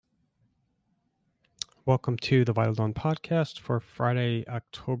Welcome to the Vital Dawn podcast for Friday,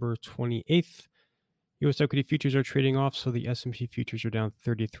 October 28th. U.S. equity futures are trading off, so the S&P futures are down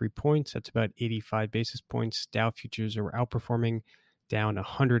 33 points. That's about 85 basis points. Dow futures are outperforming, down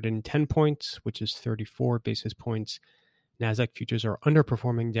 110 points, which is 34 basis points. NASDAQ futures are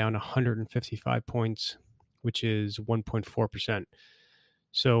underperforming, down 155 points, which is 1.4%.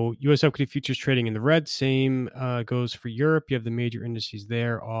 So U.S. equity futures trading in the red. Same goes for Europe. You have the major indices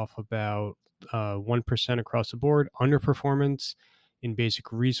there off about 1% across the board. Underperformance in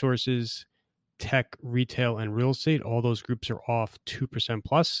basic resources, tech, retail, and real estate. All those groups are off 2%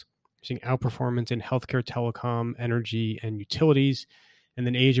 plus. You're seeing outperformance in healthcare, telecom, energy, and utilities. And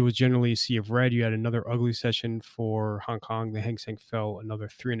then Asia was generally a sea of red. You had another ugly session for Hong Kong. The Hang Seng fell another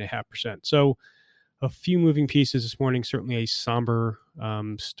 3.5%. So a few moving pieces this morning, certainly a somber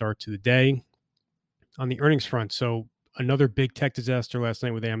start to the day. On the earnings front, so another big tech disaster last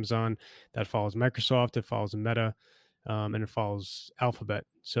night with Amazon. That follows Microsoft, it follows Meta, and it follows Alphabet.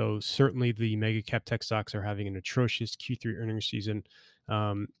 So certainly the mega cap tech stocks are having an atrocious Q3 earnings season.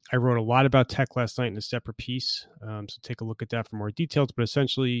 I wrote a lot about tech last night in a separate piece, so take a look at that for more details. But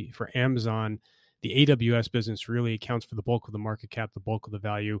essentially for Amazon, the AWS business really accounts for the bulk of the market cap, the bulk of the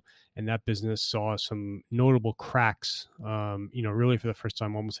value, and that business saw some notable cracks, really for the first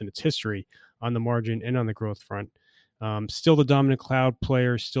time almost in its history on the margin and on the growth front. Still the dominant cloud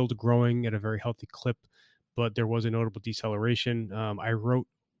player, still growing at a very healthy clip, but there was a notable deceleration. I wrote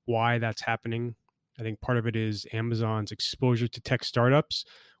why that's happening. I think part of it is Amazon's exposure to tech startups,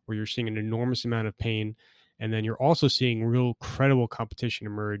 where you're seeing an enormous amount of pain. And then you're also seeing real credible competition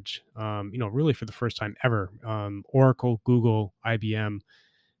emerge, really for the first time ever. Oracle, Google, IBM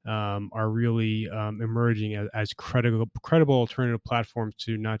are really emerging as credible alternative platforms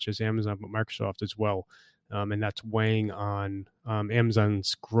to not just Amazon, but Microsoft as well. And that's weighing on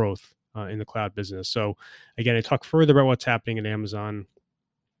Amazon's growth in the cloud business. So again, I talk further about what's happening at Amazon,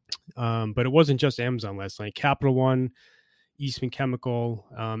 but it wasn't just Amazon last night. Capital One, Eastman Chemical,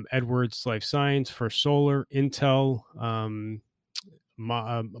 Edwards Life Science, First Solar, Intel,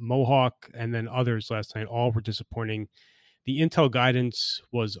 Mohawk, and then others last night all were disappointing. The Intel guidance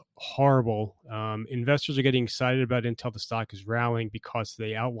was horrible. Investors are getting excited about Intel. The stock is rallying because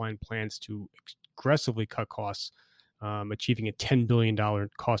they outlined plans to aggressively cut costs, achieving a $10 billion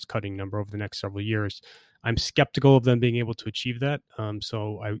cost-cutting number over the next several years. I'm skeptical of them being able to achieve that,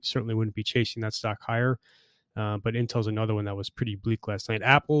 so I certainly wouldn't be chasing that stock higher. But Intel's another one that was pretty bleak last night.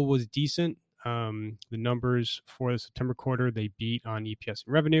 Apple was decent. The numbers for the September quarter, they beat on EPS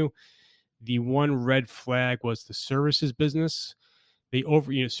and revenue. The one red flag was the services business.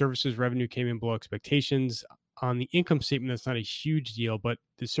 Services revenue came in below expectations. On the income statement, that's not a huge deal, but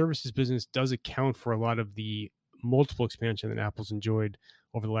the services business does account for a lot of the multiple expansion that Apple's enjoyed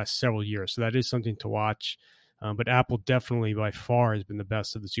over the last several years. So that is something to watch. But Apple definitely by far has been the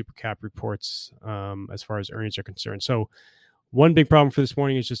best of the super cap reports as far as earnings are concerned. So one big problem for this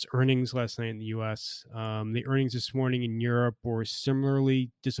morning is just earnings last night in the U.S. The earnings this morning in Europe were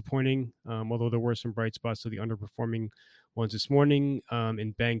similarly disappointing, although there were some bright spots. So the underperforming ones this morning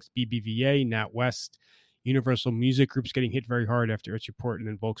in banks, BBVA, NatWest, Universal Music Group's getting hit very hard after its report, and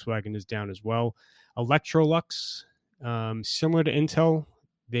then Volkswagen is down as well. Electrolux, similar to Intel,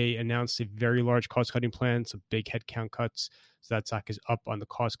 they announced a very large cost-cutting plan, some big headcount cuts. So that stock is up on the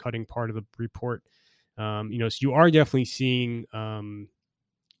cost-cutting part of the report. So you are definitely seeing,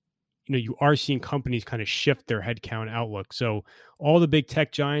 you are seeing companies kind of shift their headcount outlook. So all the big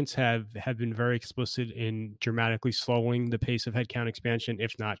tech giants have been very explicit in dramatically slowing the pace of headcount expansion,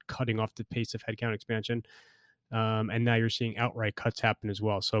 if not cutting off the pace of headcount expansion. And now you're seeing outright cuts happen as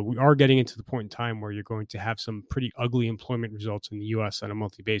well. So we are getting into the point in time where you're going to have some pretty ugly employment results in the U.S. on a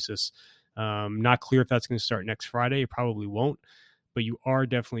monthly basis. Not clear if that's going to start next Friday. It probably won't. But you are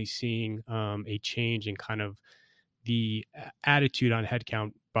definitely seeing a change in kind of the attitude on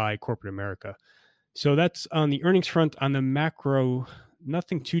headcount by corporate America. So that's on the earnings front. On the macro,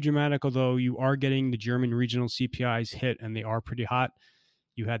 nothing too dramatic, although you are getting the German regional CPIs hit, and they are pretty hot.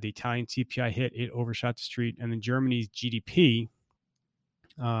 You had the Italian CPI hit, it overshot the street, and then Germany's GDP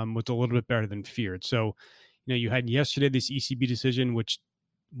was a little bit better than feared. So, you had yesterday this ECB decision, which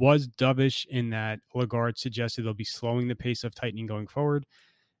was dovish in that Lagarde suggested they'll be slowing the pace of tightening going forward.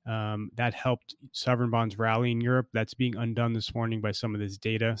 That helped sovereign bonds rally in Europe. That's being undone this morning by some of this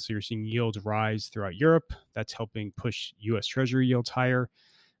data. So you're seeing yields rise throughout Europe. That's helping push U.S. Treasury yields higher.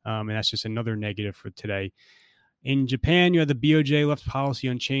 And that's just another negative for today. In Japan, you had the BOJ left policy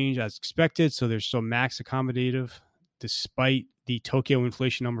unchanged as expected. So they're still max accommodative, despite the Tokyo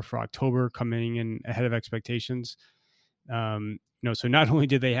inflation number for October coming in ahead of expectations. So not only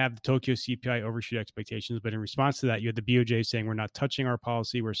did they have the Tokyo CPI overshoot expectations, but in response to that, you had the BOJ saying we're not touching our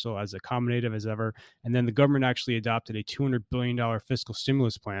policy. We're still as accommodative as ever. And then the government actually adopted a $200 billion fiscal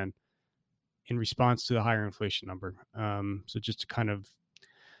stimulus plan in response to the higher inflation number. So just a kind of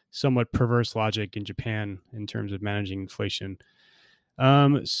somewhat perverse logic in Japan in terms of managing inflation.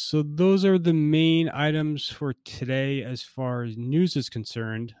 So those are the main items for today as far as news is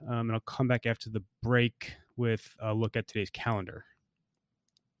concerned. And I'll come back after the break with a look at today's calendar.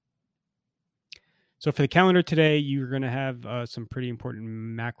 So for the calendar today, you're going to have some pretty important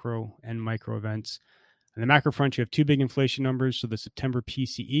macro and micro events. On the macro front, you have two big inflation numbers. So the September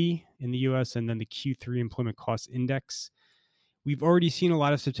PCE in the US and then the Q3 Employment Cost Index. We've already seen a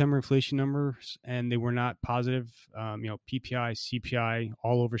lot of September inflation numbers, and they were not positive. PPI, CPI,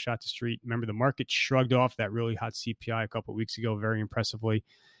 all overshot the street. Remember, the market shrugged off that really hot CPI a couple of weeks ago very impressively.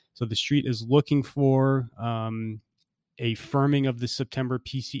 So the street is looking for a firming of the September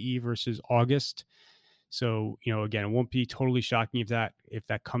PCE versus August. So, again, it won't be totally shocking if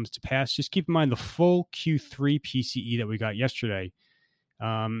that comes to pass. Just keep in mind the full Q3 PCE that we got yesterday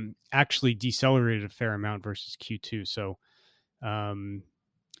actually decelerated a fair amount versus Q2. So,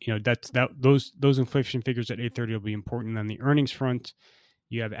 those inflation figures at 8:30 will be important. On the earnings front,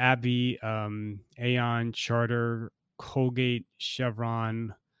 you have AbbVie, Aon, Charter, Colgate,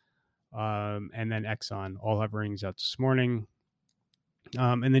 Chevron, and then Exxon all have earnings out this morning.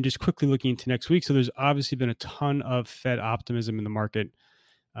 And then just quickly looking into next week. So there's obviously been a ton of Fed optimism in the market.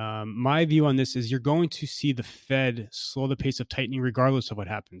 My view on this is you're going to see the Fed slow the pace of tightening regardless of what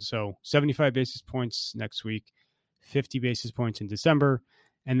happens. So 75 basis points next week, 50 basis points in December,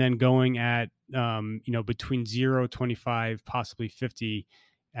 and then going at, between 0, 25, possibly 50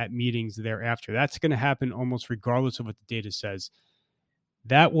 at meetings thereafter. That's going to happen almost regardless of what the data says.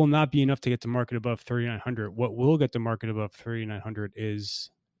 That will not be enough to get the market above 3,900. What will get the market above 3,900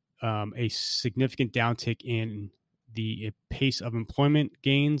 is a significant downtick in the pace of employment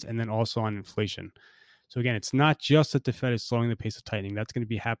gains and then also on inflation. So again, it's not just that the Fed is slowing the pace of tightening. That's going to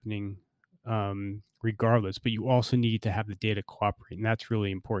be happening regardless, but you also need to have the data cooperate, and that's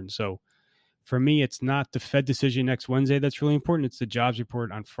really important. So for me, it's not the Fed decision next Wednesday that's really important. It's the jobs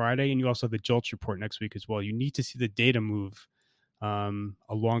report on Friday, and you also have the JOLTS report next week as well. You need to see the data move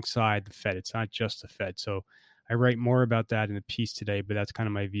alongside the Fed. It's not just the Fed. So I write more about that in the piece today, but that's kind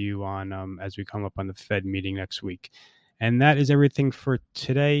of my view on as we come up on the Fed meeting next week. And that is everything for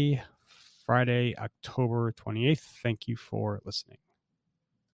today, Friday, October 28th. Thank you for listening.